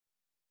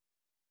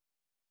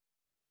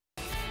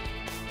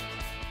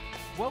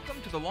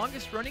Welcome to the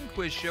longest running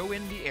quiz show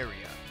in the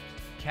area.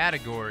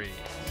 Categories.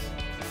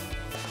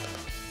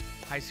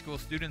 High school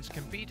students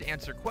compete to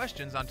answer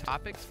questions on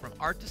topics from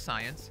art to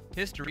science,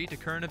 history to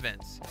current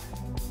events.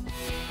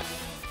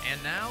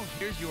 And now,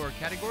 here's your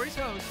categories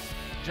host,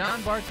 John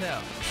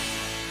Bartell.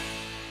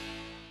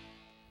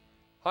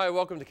 Hi,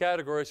 welcome to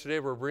Categories.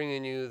 Today we're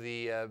bringing you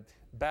the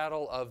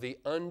battle of the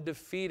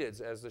undefeateds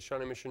as the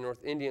Shawnee Mission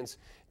North Indians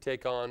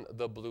take on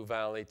the Blue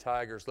Valley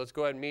Tigers. Let's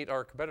go ahead and meet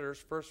our competitors.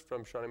 First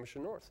from Shawnee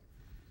Mission North.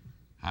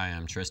 Hi,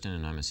 I'm Tristan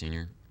and I'm a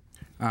senior.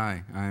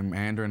 Hi, I'm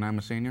Andrew and I'm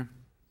a senior.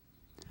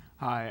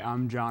 Hi,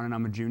 I'm John and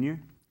I'm a junior.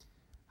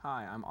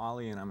 Hi, I'm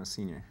Ollie and I'm a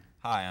senior.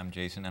 Hi, I'm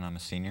Jason and I'm a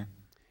senior.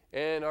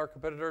 And our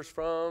competitors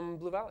from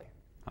Blue Valley.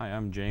 Hi,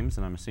 I'm James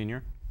and I'm a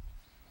senior.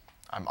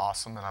 I'm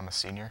Awesome and I'm a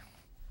senior.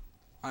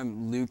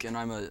 I'm Luke and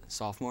I'm a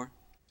sophomore.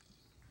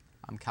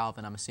 I'm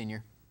Calvin, I'm a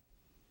senior.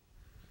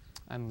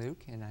 I'm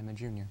Luke and I'm a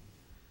junior.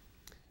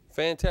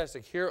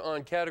 Fantastic. Here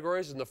on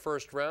Categories in the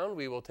first round,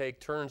 we will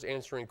take turns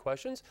answering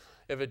questions.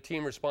 If a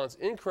team responds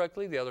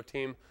incorrectly, the other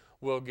team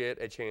will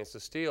get a chance to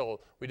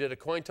steal. We did a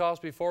coin toss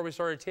before we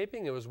started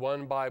taping. It was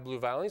won by Blue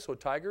Valley. So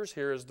Tigers,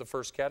 here is the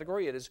first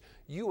category. It is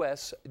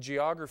U.S.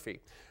 Geography.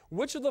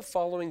 Which of the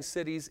following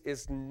cities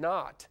is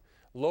not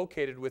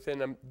located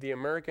within the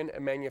American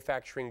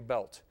manufacturing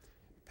belt?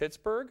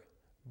 Pittsburgh,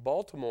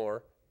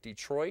 Baltimore,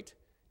 Detroit,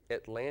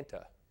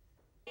 Atlanta.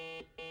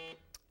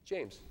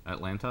 James.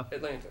 Atlanta.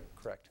 Atlanta,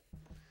 correct.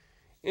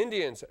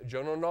 Indians,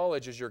 general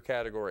knowledge is your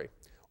category.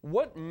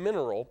 What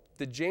mineral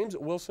did James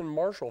Wilson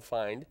Marshall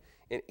find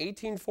in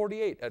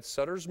 1848 at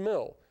Sutter's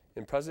Mill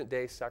in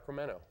present-day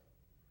Sacramento?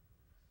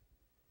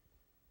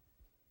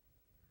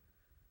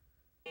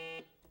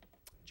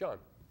 John.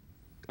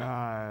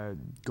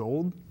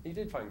 Gold. He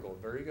did find gold.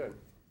 Very good.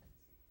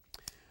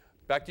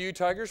 Back to you,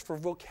 Tigers, for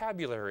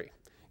vocabulary.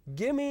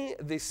 Give me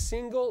the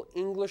single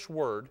English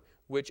word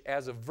which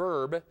as a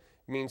verb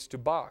means to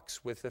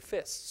box with the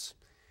fists,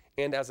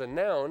 and as a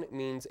noun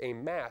means a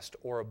mast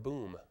or a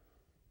boom.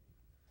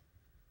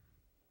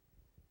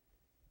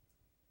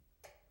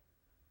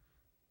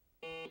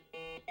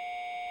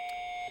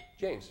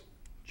 James.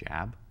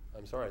 Jab.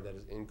 I'm sorry, that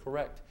is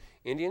incorrect.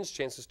 Indians,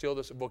 chance to steal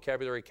this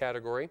vocabulary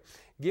category.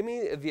 Give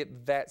me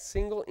that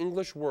single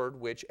English word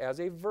which as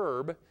a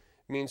verb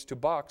means to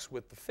box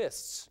with the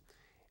fists,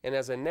 and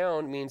as a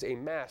noun means a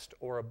mast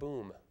or a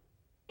boom.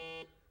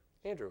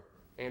 Andrew.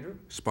 Andrew?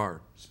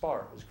 Spar.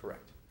 Spar is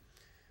correct.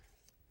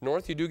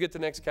 North, you do get the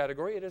next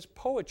category. It is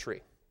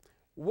poetry.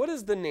 What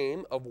is the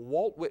name of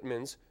Walt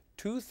Whitman's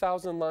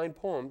 2,000-line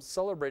poem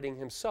celebrating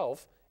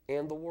himself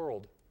and the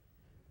world?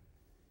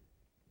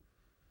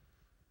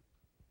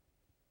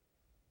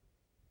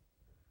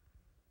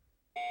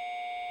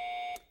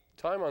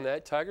 Time on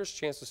that. Tigers,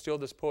 chance to steal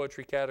this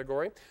poetry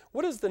category.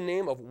 What is the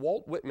name of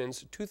Walt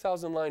Whitman's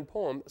 2,000-line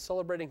poem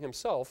celebrating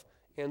himself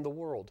and the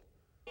world?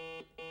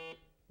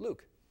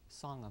 Luke.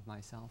 Song of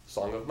Myself.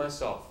 Song of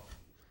Myself.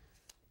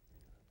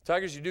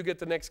 Tigers, you do get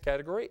the next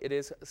category. It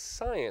is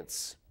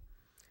science.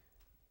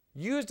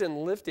 Used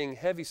in lifting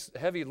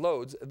heavy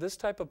loads, this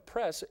type of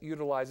press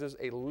utilizes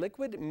a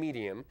liquid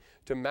medium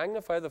to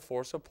magnify the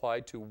force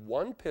applied to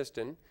one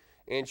piston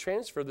and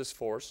transfer this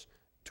force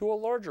to a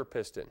larger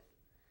piston.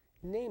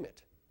 Name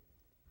it.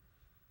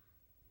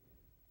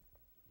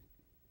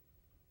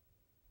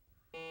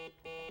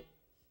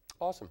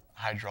 Awesome.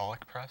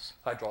 Hydraulic press.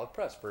 Hydraulic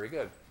press, very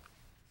good.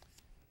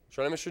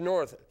 Shawnee Mission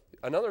North,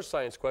 another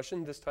science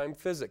question, this time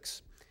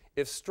physics.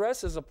 If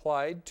stress is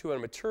applied to a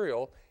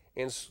material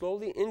and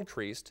slowly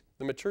increased,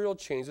 the material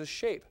changes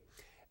shape.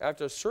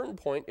 After a certain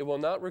point, it will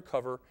not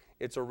recover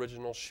its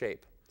original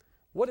shape.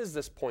 What is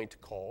this point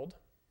called?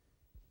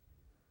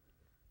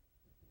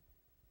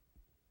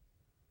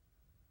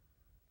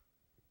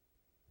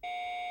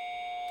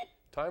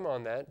 Time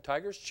on that.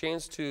 Tigers,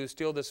 chance to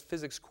steal this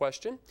physics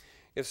question.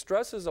 If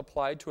stress is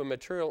applied to a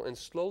material and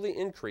slowly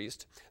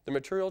increased, the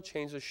material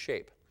changes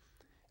shape.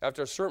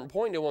 After a certain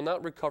point, it will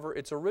not recover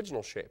its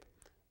original shape.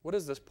 What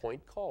is this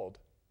point called?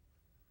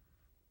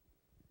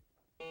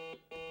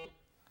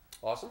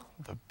 Awesome?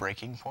 The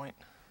breaking point.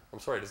 I'm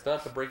sorry, it's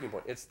not the breaking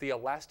point. It's the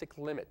elastic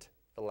limit.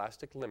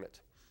 Elastic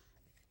limit.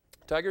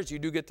 Tigers, you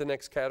do get the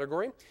next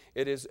category.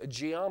 It is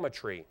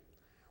geometry.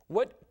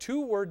 What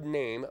two-word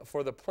name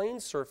for the plane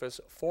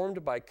surface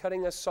formed by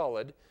cutting a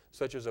solid,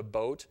 such as a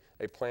boat,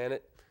 a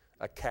planet,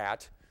 a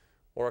cat,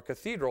 or a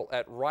cathedral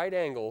at right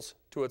angles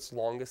to its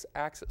longest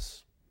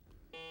axis?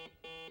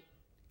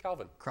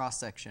 Calvin.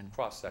 Cross-section.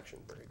 Cross-section,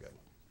 very good.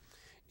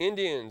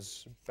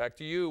 Indians, back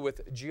to you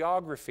with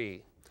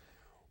geography.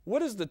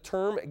 What is the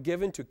term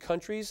given to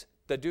countries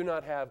that do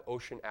not have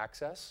ocean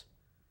access?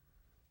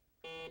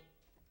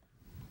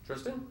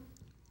 Tristan?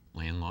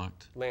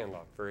 Landlocked.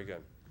 Landlocked, very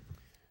good.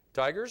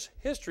 Tigers,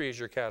 history is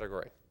your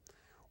category.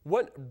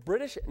 What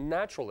British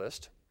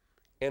naturalist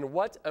and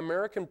what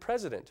American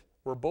president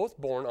were both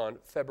born on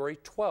February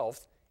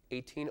 12th,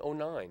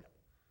 1809?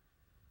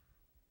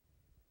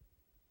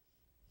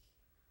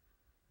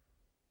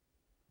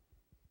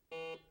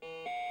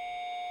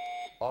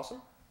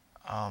 Awesome?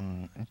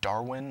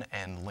 Darwin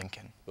and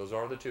Lincoln. Those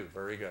are the two.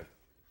 Very good.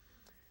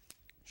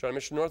 Shawnee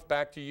Mission North,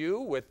 back to you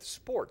with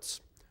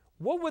sports.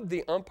 What would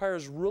the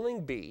umpire's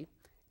ruling be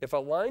if a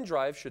line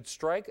drive should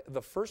strike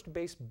the first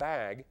base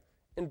bag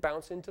and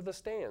bounce into the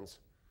stands?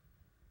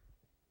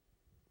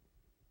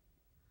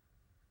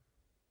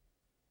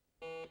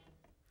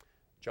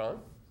 John?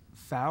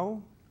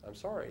 Foul? I'm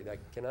sorry, that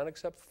cannot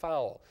accept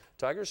foul.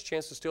 Tigers,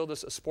 chance to steal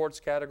this sports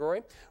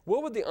category.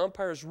 What would the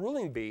umpire's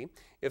ruling be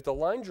if the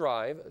line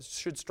drive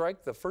should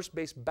strike the first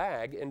base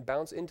bag and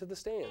bounce into the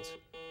stands?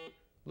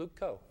 Luke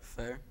Coe.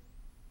 Fair.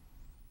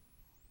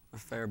 A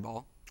fair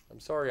ball. I'm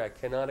sorry, I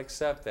cannot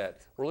accept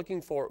that. We're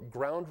looking for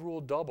ground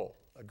rule double.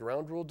 A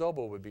ground rule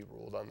double would be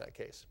ruled on that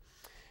case.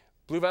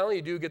 Blue Valley,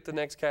 you do get the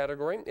next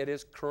category. It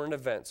is current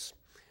events.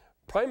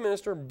 Prime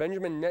Minister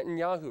Benjamin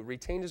Netanyahu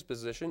retained his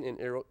position in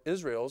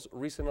Israel's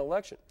recent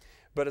election,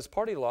 but his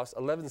party lost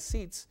 11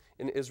 seats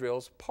in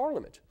Israel's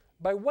parliament.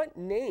 By what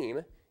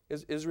name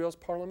is Israel's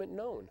parliament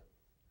known?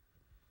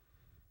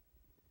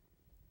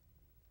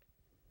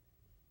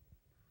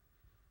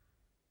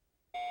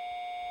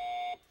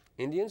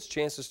 Indians,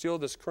 chance to steal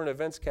this current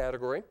events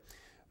category.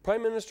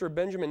 Prime Minister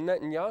Benjamin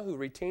Netanyahu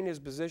retained his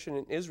position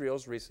in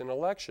Israel's recent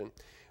election,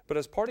 but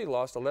his party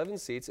lost 11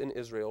 seats in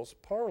Israel's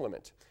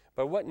parliament.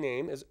 By what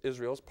name is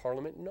Israel's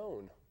parliament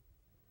known?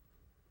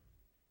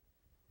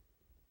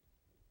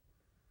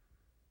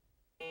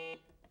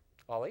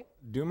 Ollie?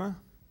 Duma?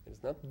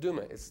 It's not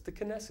Duma, it's the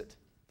Knesset.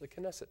 The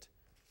Knesset.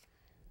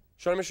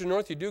 Shawnee Mission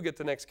North, you do get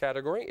the next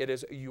category. It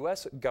is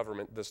U.S.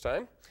 government this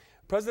time.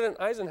 President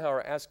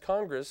Eisenhower asked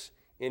Congress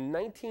in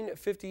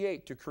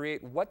 1958 to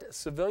create what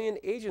civilian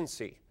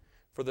agency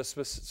for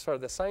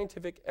the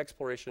scientific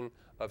exploration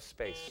of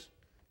space?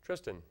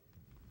 Tristan?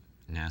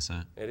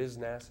 NASA. It is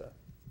NASA.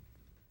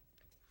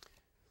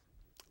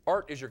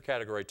 Art is your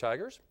category,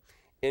 Tigers.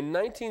 In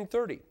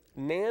 1930,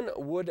 Nan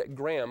Wood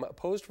Graham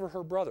posed for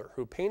her brother,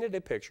 who painted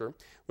a picture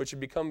which had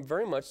become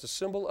very much the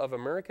symbol of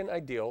American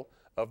ideal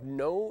of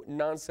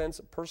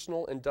no-nonsense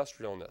personal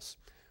industrialness.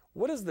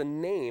 What is the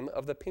name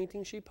of the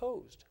painting she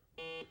posed?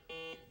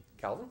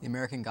 Calvin? The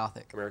American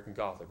Gothic. American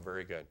Gothic,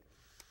 very good.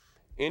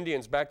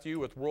 Indians, back to you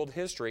with world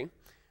history.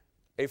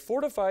 A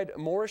fortified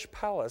Moorish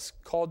palace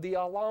called the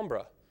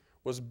Alhambra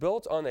was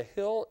built on a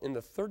hill in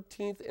the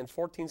 13th and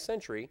 14th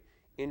century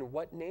in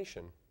what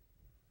nation?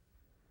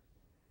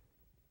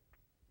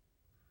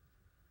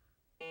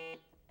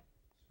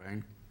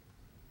 Spain.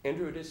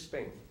 Andrew, it is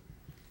Spain.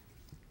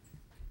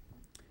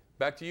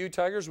 Back to you,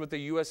 Tigers, with the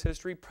U.S.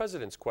 history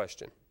president's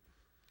question.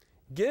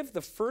 Give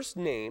the first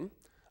name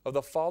of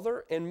the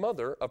father and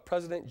mother of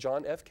President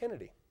John F.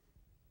 Kennedy.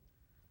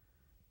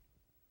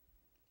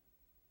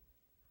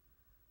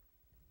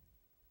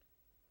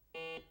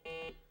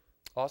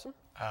 Awesome.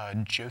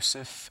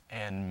 Joseph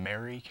and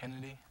Mary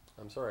Kennedy.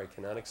 I'm sorry, I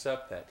cannot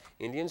accept that.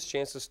 Indians,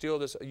 chance to steal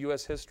this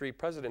U.S. history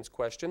president's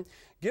question.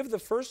 Give the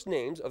first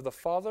names of the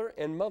father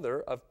and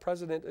mother of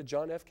President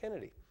John F.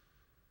 Kennedy.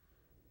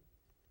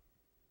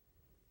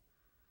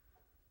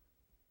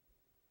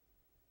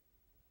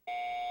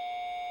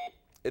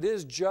 It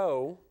is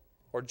Joe,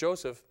 or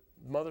Joseph.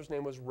 Mother's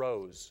name was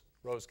Rose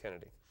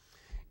Kennedy.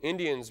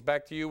 Indians,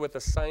 back to you with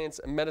a science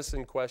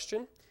medicine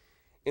question.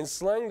 In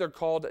slang, they're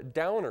called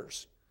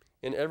downers.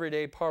 In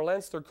everyday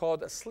parlance, they're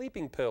called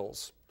sleeping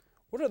pills.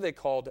 What are they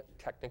called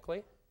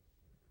technically?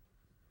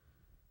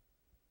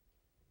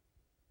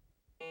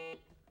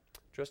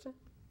 Tristan?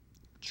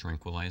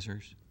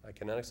 Tranquilizers. I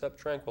cannot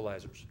accept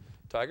tranquilizers.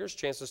 Tigers,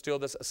 chance to steal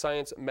this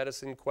science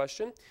medicine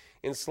question.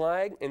 In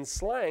slang,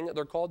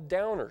 they're called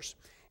downers.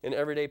 In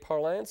everyday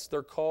parlance,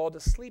 they're called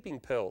sleeping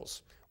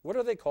pills. What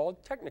are they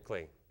called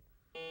technically?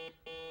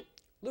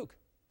 Luke?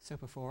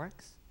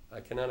 Soporifics. I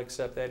cannot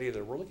accept that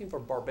either. We're looking for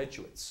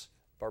barbiturates.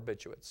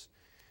 Barbiturates.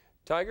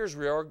 Tigers,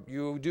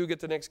 you do get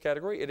the next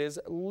category. It is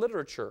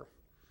literature.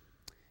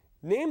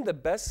 Name the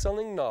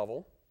best-selling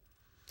novel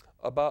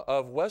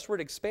of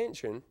westward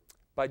expansion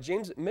by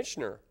James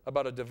Michener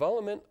about a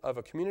development of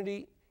a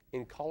community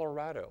in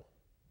Colorado.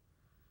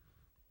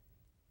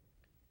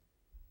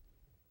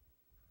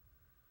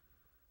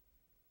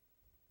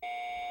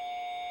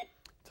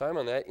 Time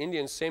on that.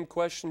 Indians, same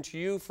question to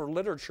you for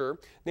literature.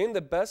 Name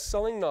the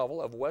best-selling novel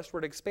of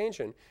westward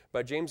expansion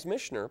by James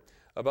Michener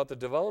about the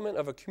development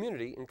of a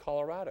community in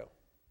Colorado.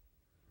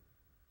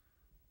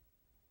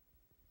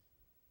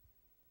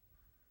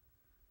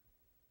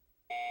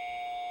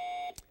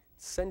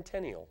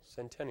 Centennial.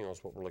 Centennial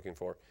is what we're looking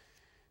for.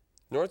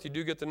 North, you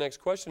do get the next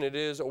question. It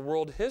is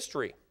world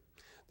history.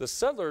 The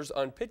settlers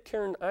on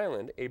Pitcairn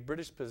Island, a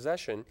British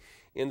possession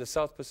in the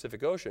South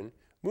Pacific Ocean,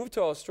 moved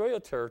to Australia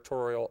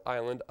territorial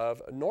island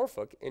of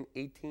Norfolk in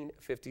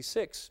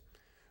 1856.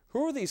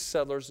 Who are these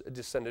settlers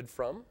descended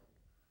from?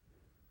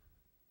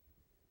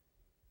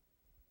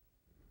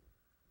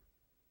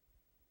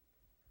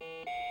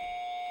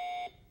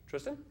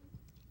 Tristan?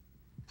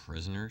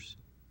 Prisoners.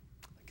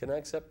 I Can I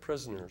accept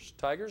prisoners?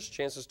 Tigers,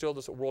 chance to steal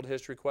this world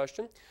history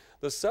question.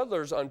 The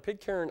settlers on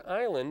Pitcairn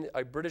Island,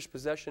 a British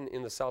possession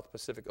in the South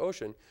Pacific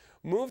Ocean,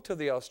 moved to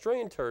the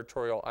Australian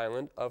territorial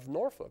island of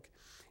Norfolk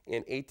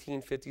in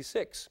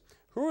 1856.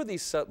 Who are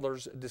these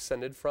settlers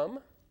descended from?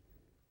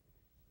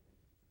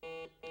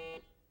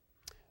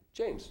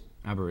 James.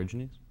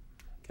 Aborigines.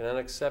 Can I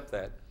accept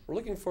that? We're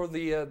looking for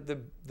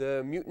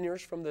the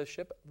mutineers from the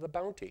ship, the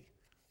Bounty.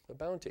 The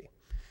Bounty.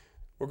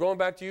 We're going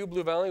back to you,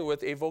 Blue Valley,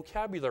 with a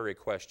vocabulary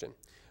question.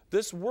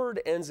 This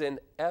word ends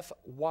in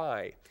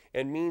FY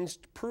and means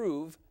to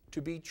prove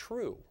to be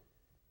true.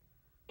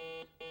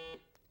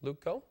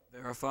 Luke, go.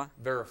 Verify.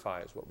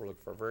 Verify is what we're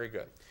looking for. Very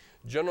good.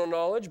 General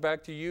knowledge,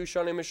 back to you,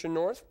 Shawnee Mission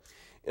North.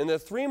 In the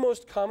three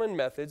most common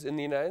methods in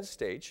the United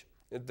States,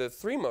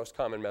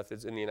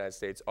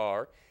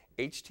 are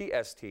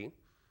HTST,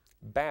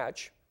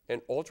 batch,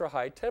 and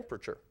ultra-high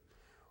temperature.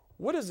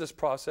 What is this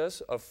process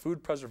of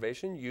food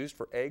preservation used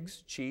for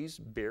eggs, cheese,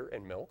 beer,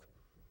 and milk?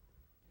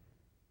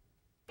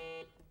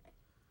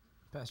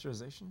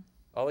 Pasteurization.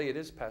 Ollie, it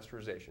is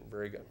pasteurization.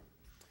 Very good.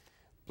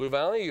 Blue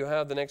Valley, you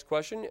have the next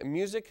question.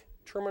 Music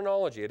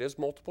terminology. It is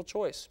multiple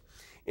choice.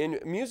 In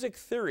music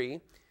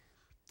theory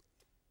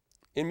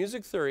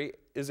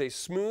is a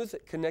smooth,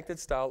 connected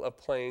style of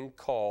playing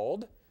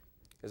called,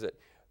 is it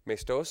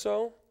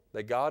maestoso,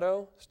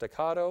 legato,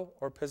 staccato,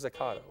 or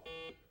pizzicato?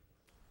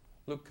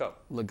 Luke, go.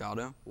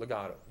 Legato.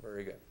 Legato.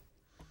 Very good.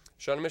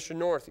 Shawnee Mission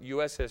North,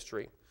 U.S.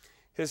 history.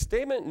 His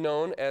statement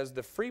known as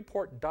the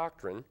Freeport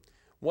Doctrine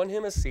won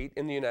him a seat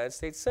in the United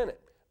States Senate,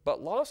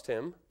 but lost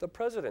him the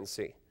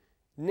presidency.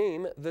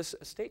 Name this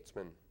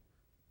statesman.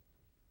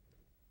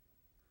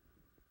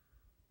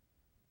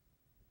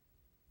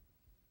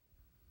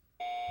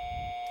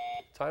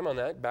 Time on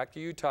that. Back to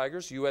you,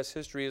 Tigers. U.S.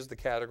 history is the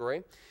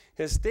category.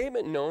 His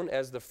statement known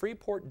as the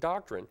Freeport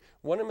Doctrine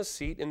won him a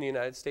seat in the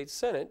United States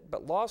Senate,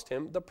 but lost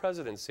him the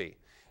presidency.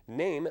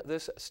 Name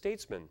this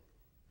statesman.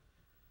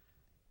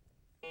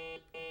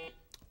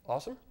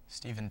 Awesome.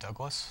 Stephen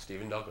Douglas.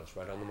 Stephen Douglas,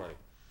 right on the money.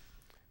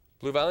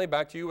 Blue Valley,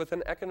 back to you with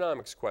an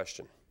economics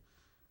question.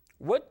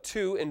 What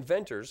two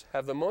inventors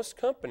have the most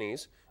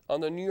companies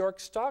on the New York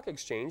Stock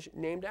Exchange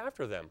named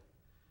after them?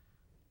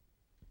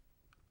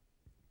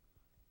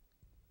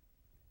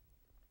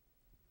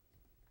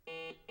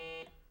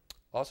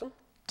 Awesome.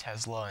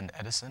 Tesla and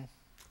Edison.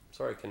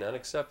 Sorry, cannot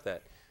accept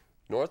that.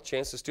 North,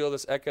 chance to steal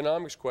this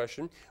economics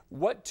question.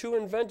 What two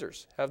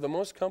inventors have the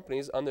most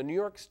companies on the New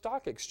York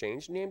Stock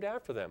Exchange named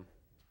after them?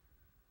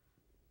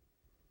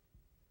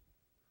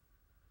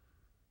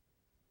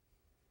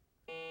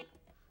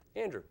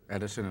 Andrew.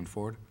 Edison and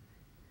Ford.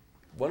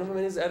 One of them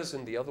is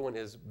Edison, the other one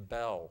is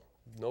Bell.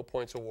 No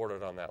points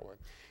awarded on that one.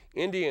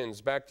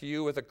 Indians, back to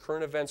you with a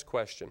current events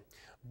question.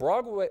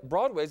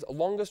 Broadway's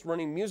longest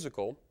running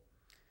musical.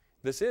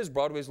 This is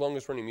Broadway's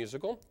longest running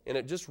musical, and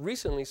it just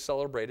recently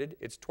celebrated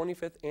its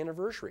 25th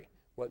anniversary.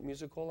 What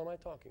musical am I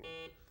talking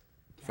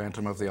about?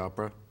 Phantom of the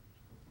Opera.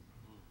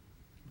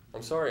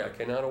 I'm sorry, I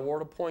cannot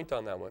award a point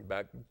on that one.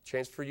 Back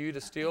chance for you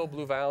to steal,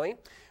 Blue Valley,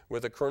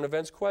 with a current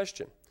events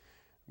question.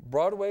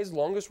 Broadway's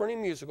longest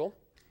running musical,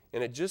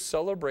 and it just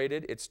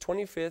celebrated its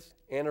 25th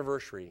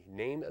anniversary.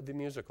 Name of the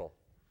musical.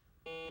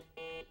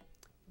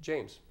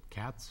 James.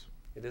 Cats.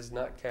 It is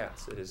not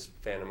Cats. It is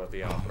Phantom of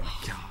the Opera.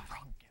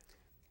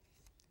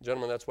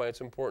 Gentlemen, that's why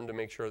it's important to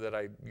make sure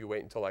that you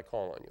wait until I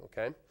call on you,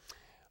 okay?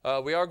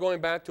 We are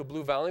going back to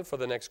Blue Valley for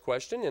the next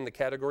question, and the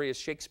category is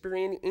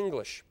Shakespearean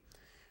English.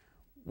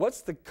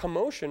 What's the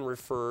commotion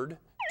referred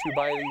to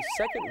by the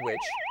second witch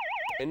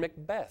in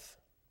Macbeth?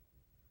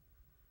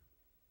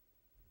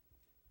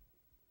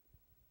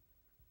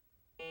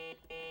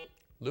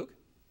 Luke?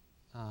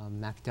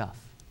 Macduff.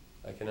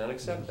 I cannot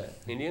accept that.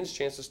 Indians,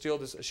 chance to steal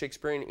this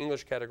Shakespearean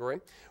English category.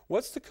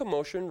 What's the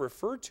commotion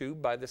referred to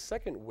by the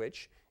second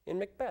witch in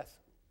Macbeth?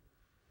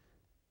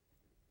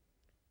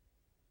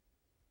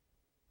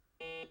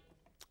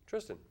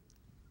 Tristan.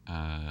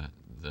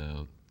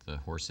 The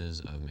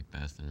horses of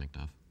Macbeth and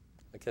Macduff.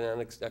 I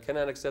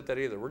cannot accept that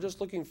either. We're just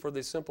looking for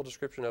the simple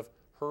description of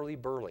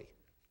hurly-burly.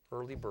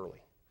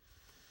 Hurly-burly.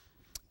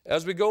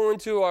 As we go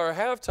into our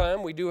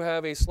halftime, we do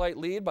have a slight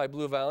lead by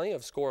Blue Valley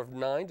of score of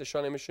 9 to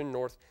Shawnee Mission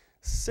North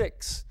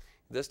 6.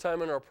 This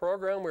time in our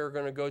program, we're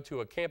going to go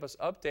to a campus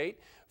update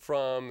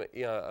from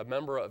a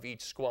member of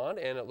each squad,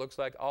 and it looks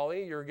like,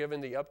 Ollie, you're giving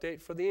the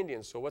update for the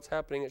Indians. So what's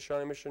happening at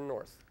Shawnee Mission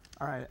North?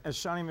 All right, at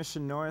Shawnee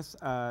Mission North,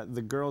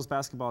 the girls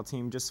basketball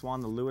team just won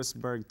the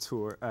Lewisburg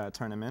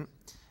tournament.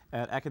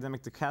 At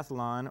Academic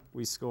Decathlon,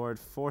 we scored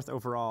 4th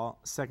overall,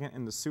 2nd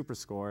in the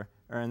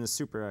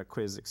super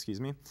quiz,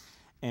 excuse me.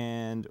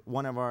 And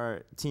one of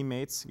our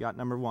teammates got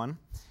number 1.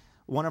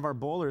 One of our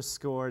bowlers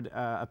scored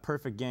a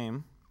perfect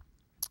game.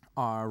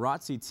 Our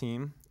ROTC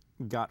team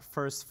got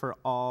first for in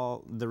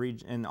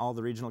all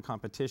the regional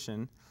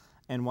competition,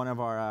 and one of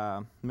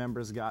our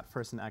members got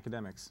first in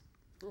academics.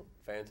 Oh,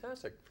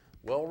 fantastic.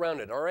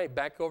 Well-rounded. All right,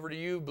 back over to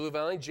you, Blue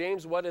Valley.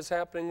 James, what is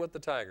happening with the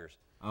Tigers?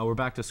 We're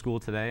back to school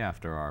today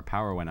after our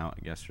power went out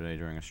yesterday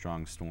during a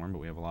strong storm, but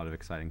we have a lot of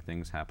exciting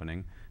things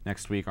happening.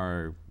 Next week,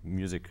 our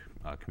music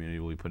community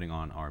will be putting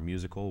on our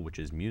musical, which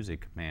is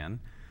Music Man,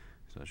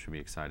 so that should be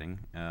exciting.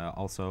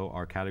 Also,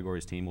 our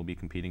categories team will be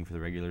competing for the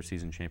regular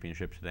season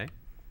championship today,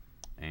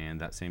 and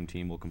that same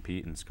team will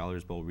compete in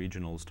Scholars Bowl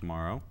regionals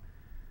tomorrow.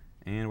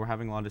 And we're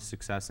having a lot of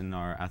success in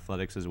our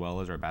athletics as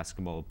well as our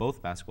basketball.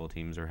 Both basketball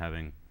teams are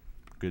having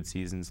good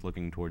seasons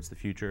looking towards the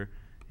future,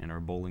 and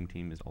our bowling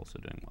team is also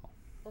doing well.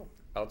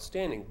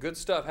 Outstanding. Good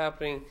stuff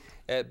happening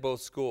at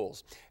both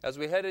schools. As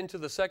we head into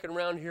the second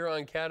round here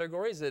on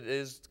categories, it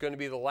is going to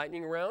be the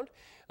lightning round.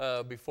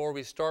 Before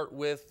we start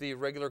with the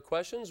regular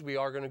questions, we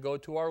are going to go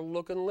to our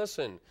look and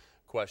listen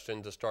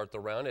question to start the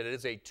round. It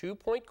is a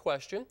 2-point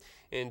question,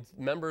 and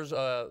members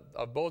of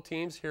both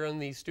teams here in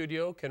the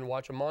studio can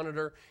watch a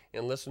monitor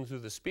and listen to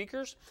the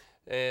speakers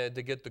and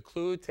to get the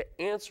clue to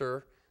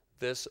answer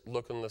this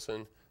look and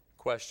listen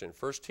question.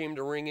 First team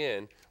to ring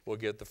in will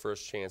get the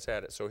first chance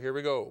at it. So here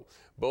we go.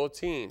 Both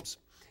teams.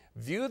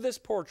 View this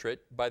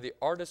portrait by the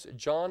artist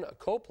John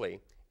Copley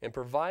and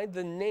provide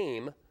the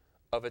name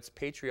of its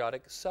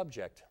patriotic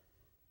subject.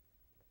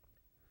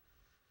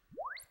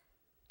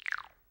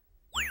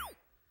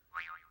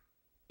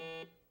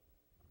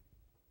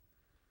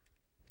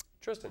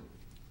 Tristan.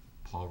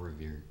 Paul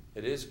Revere.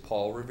 It is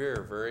Paul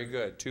Revere. Very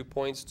good. 2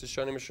 points to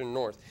Shawnee Mission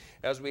North.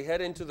 As we head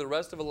into the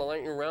rest of the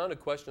lightning round, a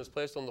question is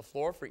placed on the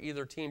floor for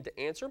either team to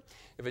answer.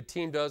 If a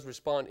team does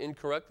respond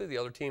incorrectly, the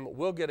other team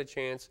will get a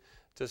chance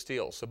to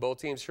steal. So both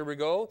teams, here we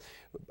go.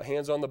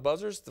 Hands on the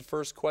buzzers. The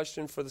first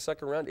question for the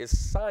second round is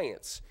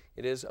science.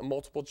 It is a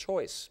multiple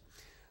choice.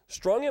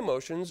 Strong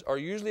emotions are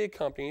usually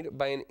accompanied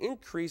by an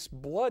increased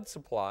blood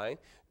supply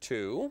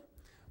to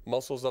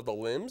muscles of the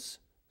limbs,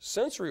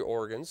 sensory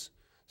organs,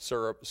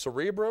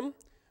 cerebrum,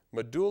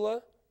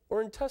 medulla,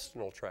 or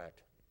intestinal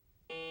tract.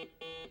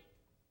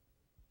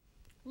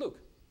 Luke.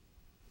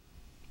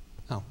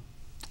 Oh,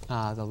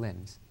 the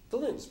limbs. The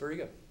limbs, very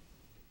good.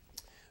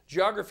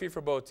 Geography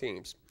for both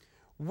teams.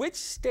 Which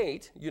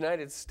state,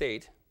 United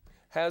States,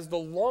 has the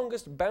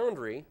longest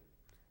boundary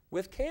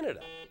with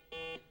Canada?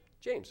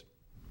 James.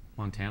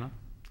 Montana.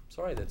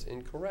 Sorry, that's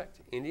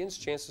incorrect. Indians,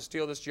 chance to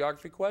steal this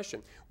geography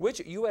question. Which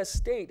U.S.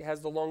 state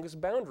has the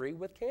longest boundary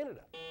with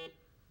Canada?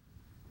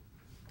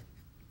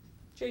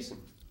 Jason.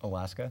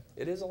 Alaska.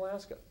 It is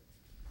Alaska.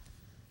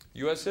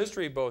 U.S.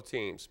 history, both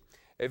teams.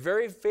 A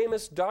very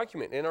famous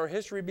document in our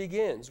history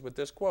begins with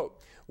this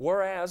quote.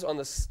 Whereas on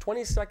the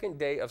 22nd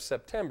day of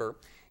September,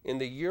 in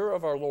the year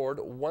of our Lord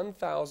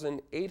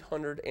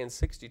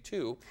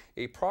 1862,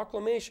 a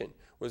proclamation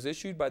was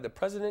issued by the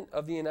President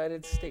of the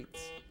United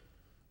States.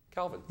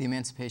 Calvin. The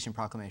Emancipation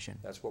Proclamation.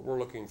 That's what we're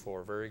looking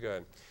for. Very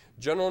good.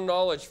 General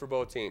knowledge for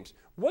both teams.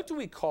 What do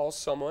we call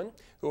someone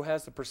who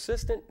has the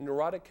persistent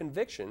neurotic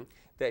conviction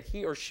that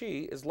he or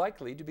she is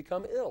likely to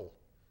become ill?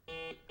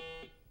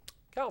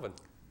 Calvin.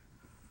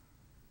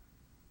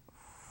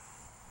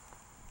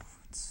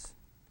 It's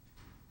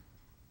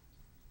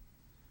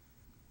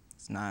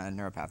not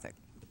neuropathic.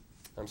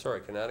 I'm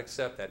sorry, cannot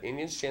accept that.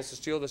 Indians, chance to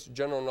steal this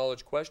general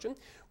knowledge question.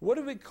 What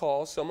do we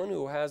call someone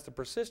who has the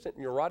persistent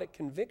neurotic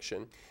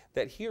conviction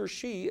that he or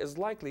she is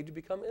likely to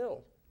become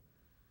ill?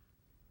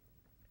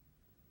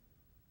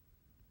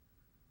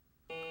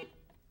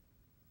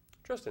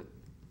 Tristan.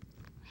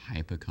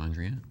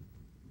 Hypochondria.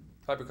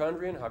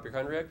 Hypochondrian,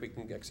 hypochondriac, we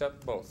can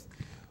accept both.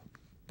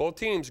 Both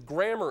teams,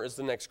 grammar is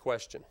the next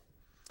question.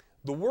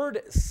 The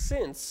word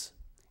since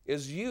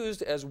is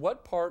used as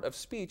what part of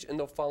speech in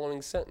the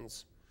following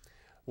sentence?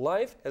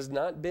 Life has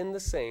not been the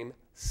same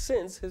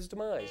since his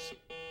demise.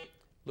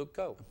 Luke,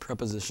 go. A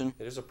preposition.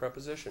 It is a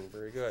preposition.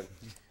 Very good.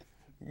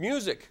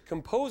 Music,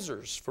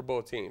 composers for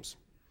both teams.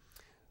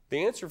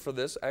 The answer for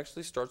this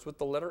actually starts with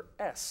the letter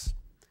S.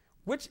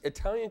 Which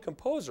Italian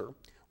composer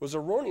was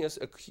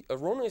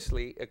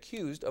erroneously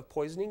accused of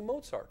poisoning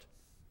Mozart?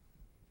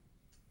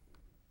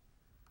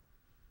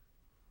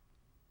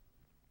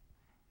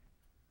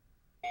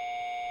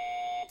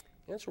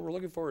 The answer we're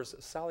looking for is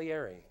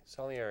Salieri.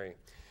 Salieri.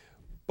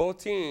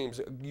 Both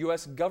teams,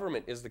 U.S.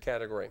 government is the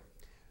category.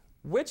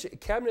 Which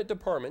cabinet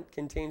department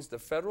contains the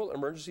Federal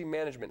Emergency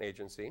Management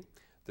Agency,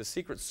 the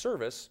Secret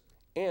Service,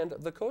 and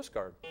the Coast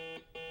Guard?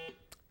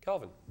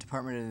 Calvin.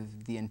 Department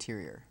of the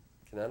Interior.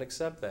 Cannot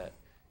accept that.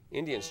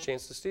 Indians,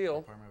 chance to steal.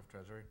 Department of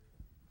Treasury.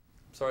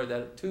 Sorry,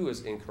 that too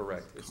is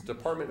incorrect. It's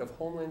Department of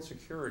Homeland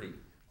Security.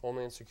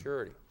 Homeland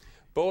Security.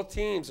 Both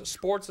teams,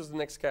 sports is the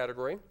next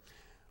category.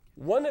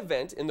 One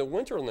event in the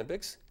Winter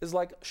Olympics is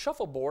like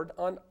shuffleboard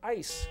on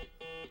ice.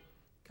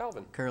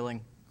 Calvin.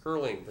 Curling.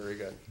 Curling, very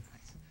good.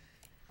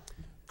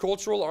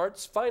 Cultural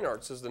arts, fine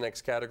arts is the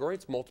next category.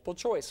 It's multiple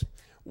choice.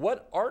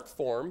 What art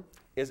form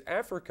is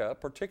Africa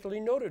particularly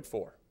noted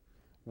for?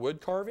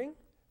 Wood carving,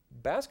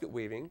 basket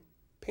weaving,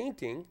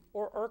 painting,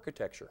 or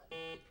architecture?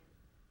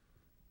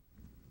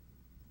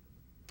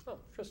 Oh,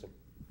 Tristan.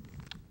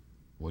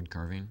 Wood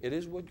carving. It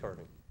is wood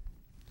carving.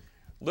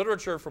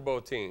 Literature for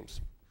both teams.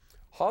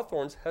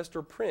 Hawthorne's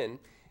Hester Prynne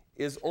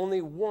is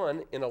only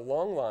one in a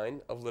long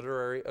line of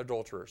literary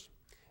adulterers.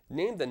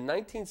 Name the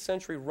 19th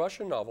century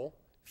Russian novel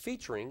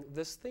featuring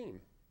this theme.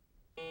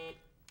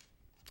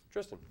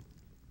 Tristan.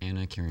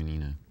 Anna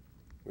Karenina.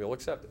 We'll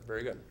accept it.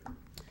 Very good.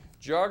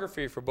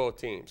 Geography for both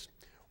teams.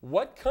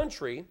 What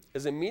country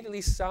is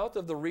immediately south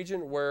of the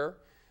region where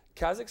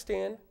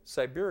Kazakhstan,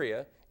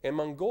 Siberia, and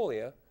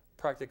Mongolia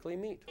practically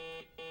meet?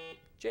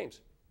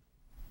 James.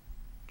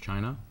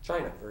 China.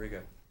 China. Very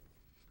good.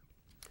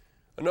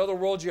 Another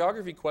world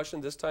geography question,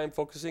 this time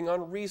focusing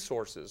on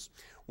resources.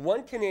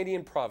 One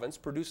Canadian province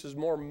produces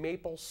more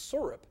maple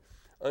syrup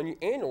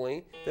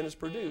annually than is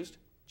produced.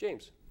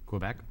 James.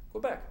 Quebec.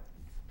 Quebec.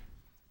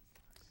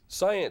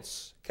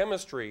 Science,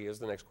 chemistry is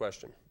the next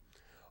question.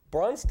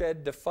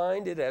 Bronsted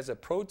defined it as a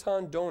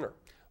proton donor.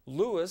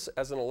 Lewis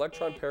as an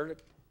electron pair.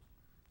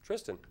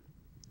 Tristan.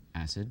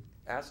 Acid.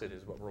 Acid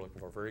is what we're looking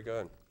for. Very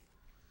good.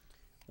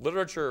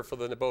 Literature for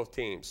both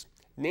teams.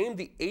 Name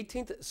the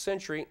 18th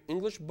century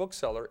English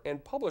bookseller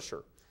and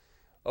publisher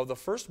of the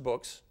first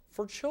books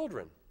for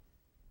children.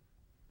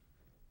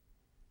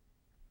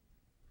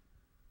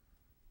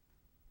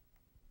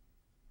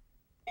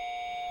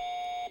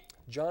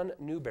 John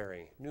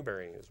Newbery.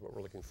 Newbery is what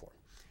we're looking for.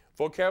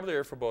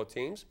 Vocabulary for both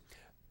teams.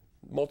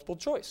 Multiple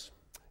choice.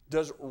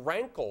 Does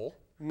rankle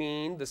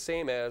mean the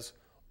same as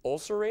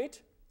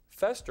ulcerate,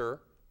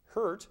 fester,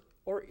 hurt,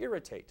 or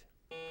irritate?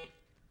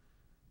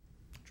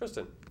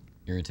 Tristan.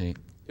 Irritate.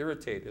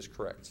 Irritate is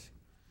correct.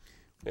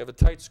 We have a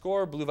tight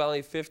score. Blue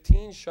Valley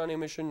 15, Shawnee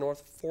Mission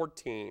North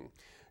 14.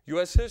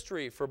 U.S.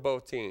 history for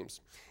both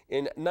teams.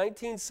 In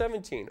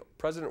 1917,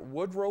 President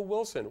Woodrow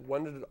Wilson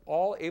wanted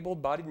all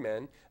able-bodied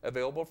men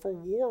available for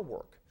war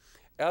work.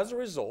 As a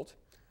result,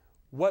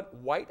 what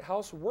White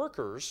House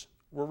workers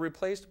were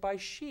replaced by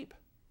sheep?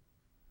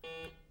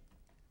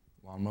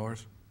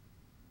 Lawnmowers.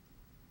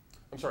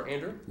 I'm sorry,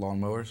 Andrew?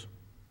 Lawnmowers.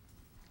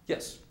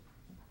 Yes.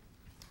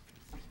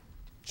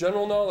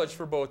 General knowledge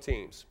for both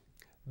teams.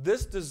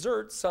 This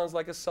dessert sounds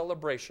like a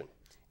celebration.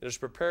 It is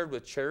prepared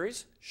with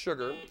cherries,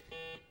 sugar.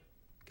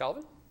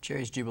 Calvin?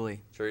 Cherries Jubilee.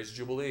 Cherries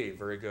Jubilee,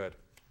 very good.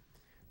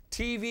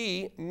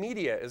 TV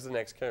media is the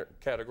next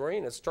category,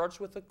 and it starts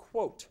with a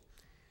quote.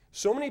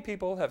 So many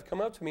people have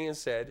come up to me and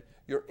said,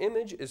 your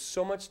image is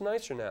so much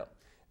nicer now.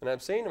 And I'm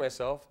saying to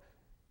myself,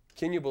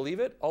 can you believe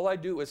it? All I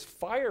do is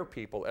fire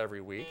people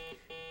every week.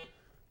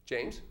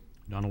 James?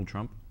 Donald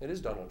Trump. It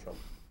is Donald Trump.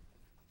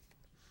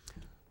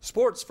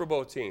 Sports for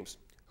both teams.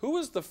 Who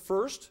was the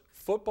first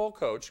football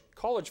coach,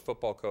 college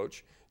football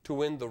coach, to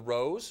win the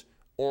Rose,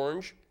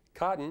 Orange,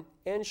 Cotton,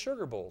 and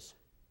Sugar Bowls?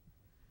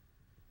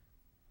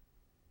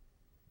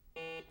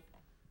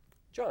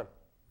 John.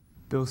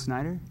 Bill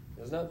Snyder.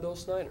 It is not Bill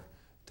Snyder.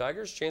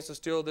 Tigers, chance to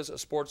steal this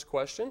sports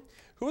question.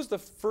 Who was the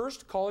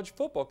first college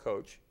football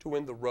coach to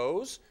win the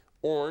Rose,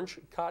 Orange,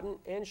 Cotton,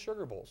 and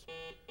Sugar Bowls?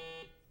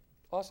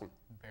 Awesome.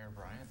 Bear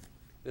Bryant.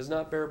 It is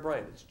not Bear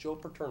Bryant. It's Joe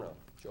Paterno.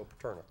 Joe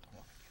Paterno.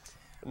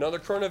 Another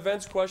current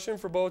events question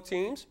for both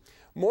teams.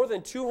 More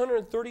than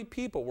 230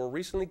 people were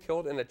recently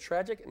killed in a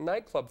tragic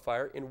nightclub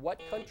fire in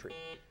what country?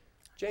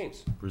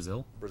 James.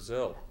 Brazil.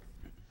 Brazil.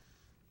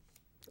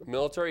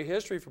 Military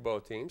history for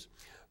both teams.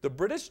 The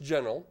British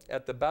general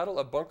at the Battle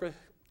of Bunker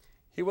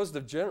He was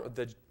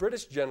the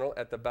British general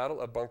at the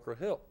Battle of Bunker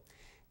Hill.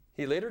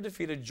 He later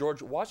defeated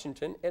George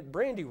Washington at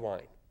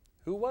Brandywine.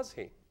 Who was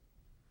he?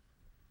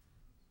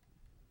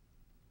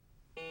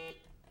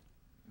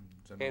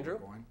 Andrew?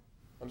 Burgoyne.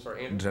 I'm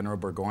sorry, Andrew? General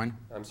Burgoyne.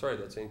 I'm sorry,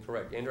 that's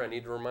incorrect. Andrew, I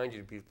need to remind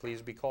you to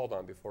please be called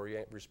on before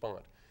you respond.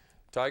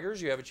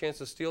 Tigers, you have a chance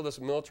to steal this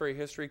military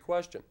history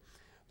question.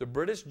 The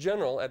British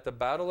general at the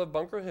Battle of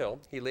Bunker Hill,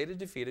 he later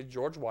defeated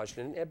George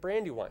Washington at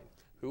Brandywine.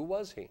 Who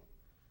was he?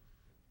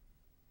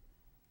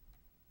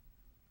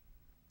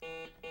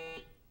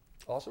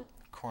 Awesome.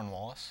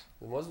 Cornwallis.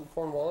 It wasn't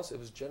Cornwallis, it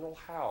was General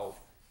Howe.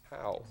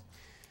 Howe.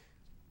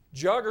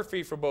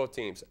 Geography for both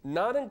teams,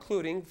 not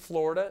including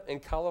Florida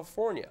and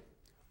California.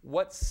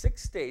 What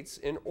 6 states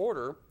in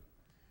order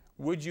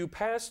would you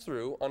pass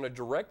through on a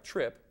direct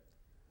trip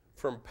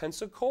from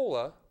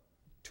Pensacola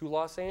to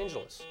Los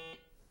Angeles?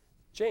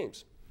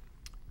 James.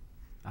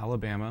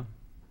 Alabama,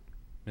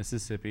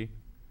 Mississippi,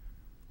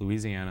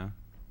 Louisiana,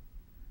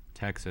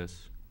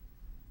 Texas,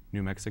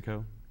 New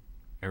Mexico,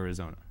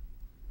 Arizona.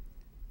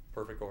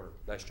 Perfect order.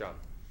 Nice job.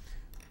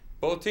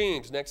 Both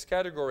teams, next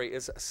category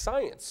is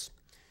science.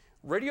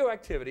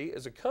 Radioactivity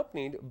is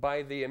accompanied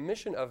by the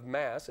emission of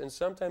mass and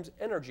sometimes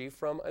energy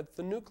from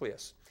the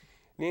nucleus.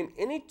 Name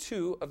any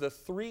 2 of the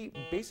 3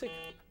 basic...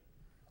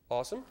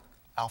 Awesome.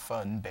 Alpha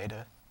and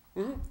beta.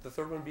 The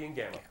third one being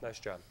gamma. Nice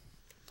job.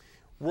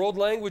 World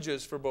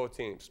languages for both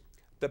teams.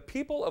 The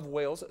people of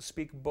Wales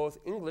speak both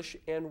English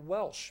and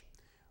Welsh.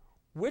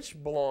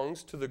 Which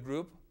belongs to the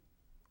group...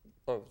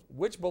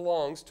 which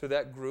belongs to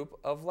that group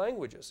of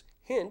languages?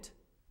 Hint,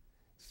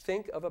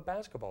 think of a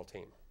basketball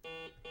team.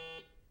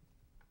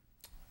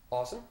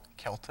 Awesome.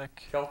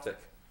 Celtic. Celtic.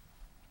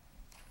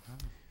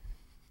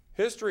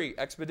 History,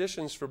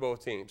 expeditions for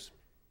both teams.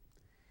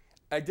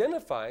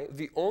 Identify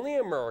the only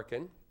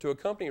American to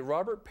accompany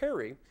Robert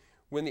Peary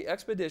when the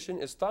expedition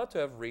is thought to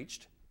have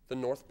reached the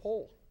North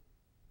Pole?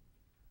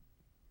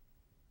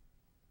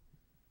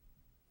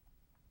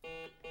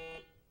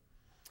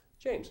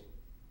 James.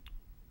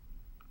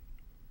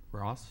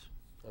 Ross.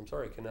 I'm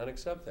sorry, cannot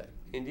accept that.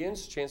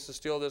 Indians, chance to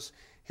steal this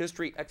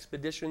history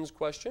expeditions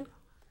question.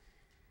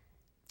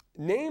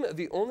 Name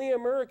the only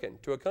American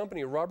to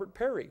accompany Robert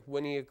Peary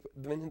when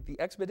the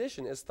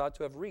expedition is thought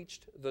to have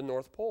reached the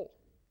North Pole.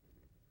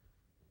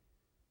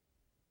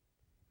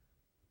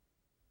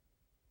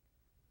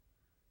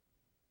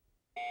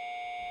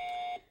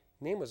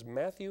 Name was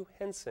Matthew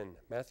Henson.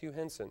 Matthew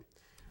Henson.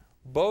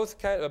 Both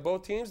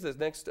teams, the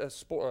next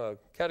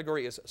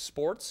category is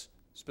sports,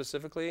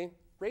 specifically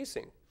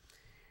racing.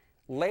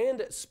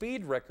 Land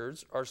speed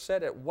records are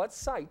set at what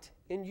site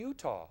in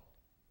Utah?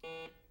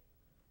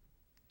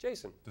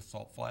 Jason. The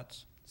Salt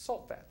Flats.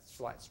 Salt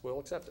Flats. We'll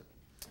accept it.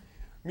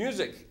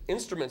 Music,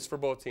 instruments for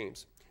both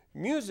teams.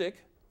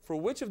 Music for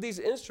which of these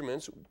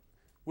instruments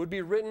would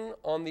be written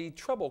on the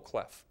treble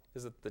clef?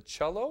 Is it the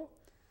cello,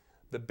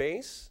 the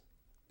bass,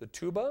 the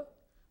tuba,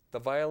 the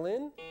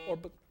violin, or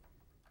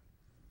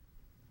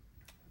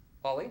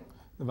Ollie?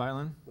 The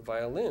violin. The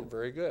violin,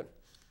 very good.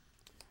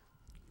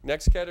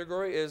 Next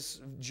category is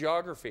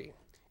geography.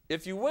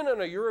 If you went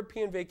on a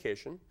European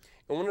vacation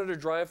and wanted to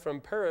drive from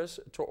Paris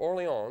to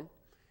Orléans,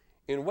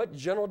 in what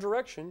general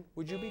direction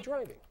would you be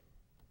driving?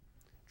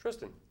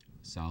 Tristan?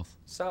 South.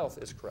 South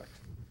is correct.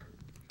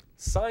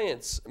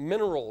 Science,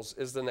 minerals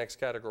is the next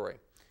category.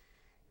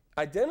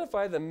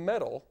 Identify the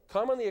metal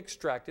commonly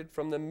extracted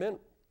from the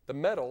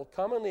metal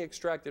commonly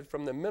extracted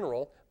from the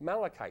mineral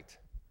malachite.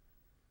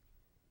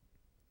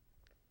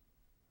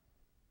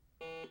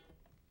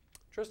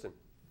 Tristan?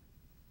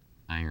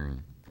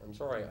 Iron. I'm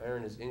sorry,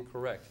 iron is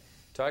incorrect.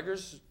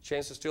 Tigers,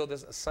 chance to steal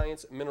this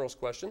science minerals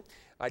question.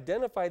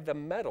 Identify the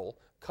metal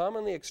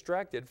commonly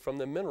extracted from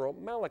the mineral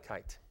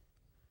malachite.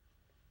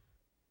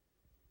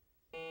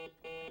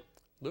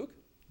 Luke?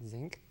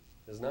 Zinc.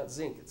 It's not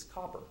zinc, it's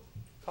copper.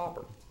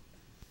 Copper.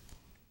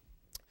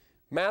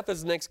 Math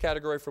is the next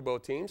category for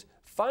both teams.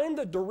 Find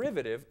the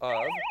derivative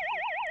of,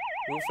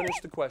 we'll finish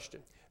the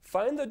question.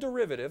 Find the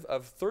derivative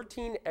of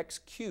 13x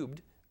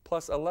cubed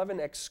plus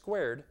 11x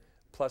squared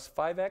plus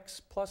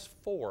 5x plus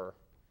 4.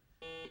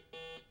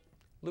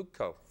 Luke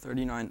Co.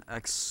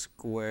 39x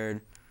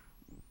squared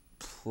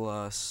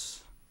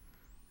plus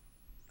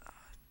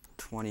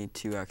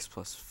 22x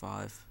plus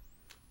 5.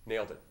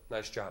 Nailed it.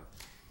 Nice job.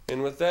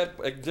 And with that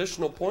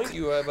additional point,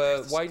 you have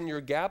widened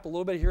your gap a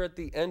little bit here at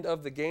the end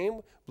of the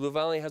game. Blue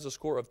Valley has a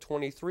score of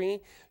 23,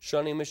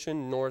 Shawnee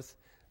Mission North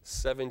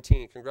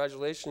 17.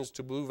 Congratulations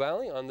to Blue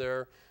Valley on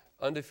their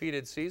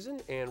undefeated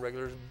season and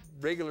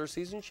regular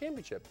season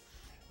championship.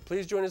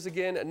 Please join us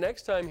again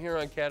next time here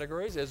on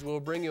Categories as we'll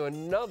bring you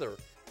another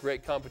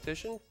great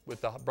competition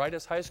with the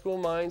brightest high school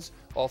minds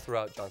all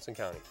throughout Johnson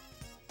County.